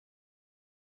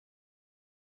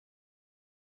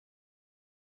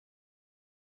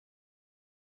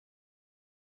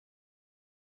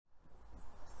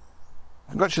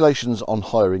Congratulations on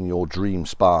hiring your dream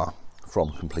spa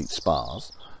from Complete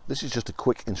Spas. This is just a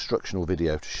quick instructional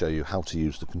video to show you how to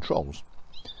use the controls.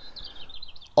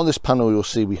 On this panel you'll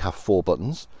see we have 4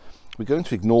 buttons. We're going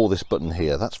to ignore this button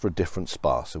here, that's for a different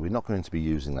spa, so we're not going to be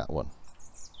using that one.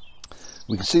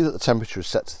 We can see that the temperature is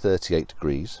set to 38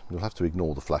 degrees. You'll have to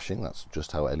ignore the flashing, that's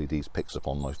just how LEDs picks up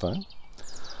on my phone.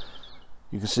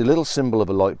 You can see a little symbol of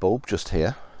a light bulb just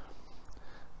here.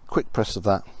 Quick press of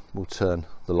that will turn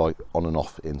the light on and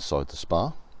off inside the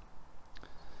spa.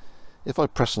 If I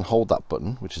press and hold that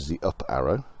button, which is the up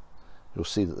arrow, you'll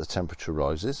see that the temperature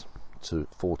rises to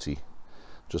 40,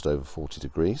 just over 40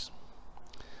 degrees.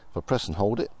 If I press and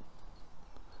hold it,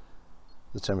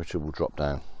 the temperature will drop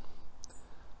down.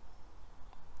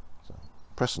 So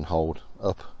press and hold,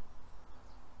 up,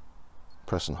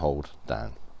 press and hold,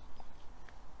 down.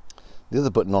 The other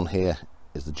button on here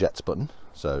is the jets button,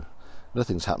 so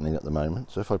nothing's happening at the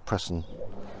moment. So if I press and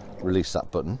release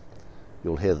that button,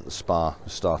 you'll hear that the spa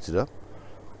has started up,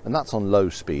 and that's on low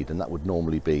speed, and that would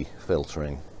normally be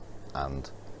filtering and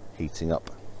heating up.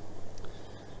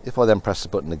 If I then press the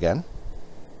button again,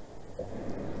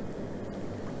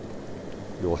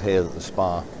 you'll hear that the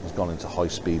spa has gone into high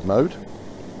speed mode,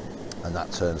 and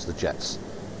that turns the jets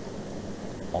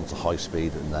onto high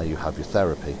speed, and there you have your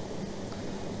therapy.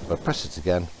 If I press it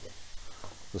again,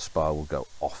 the spa will go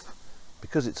off.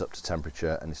 Because it's up to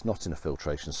temperature and it's not in a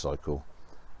filtration cycle,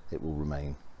 it will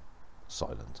remain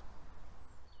silent.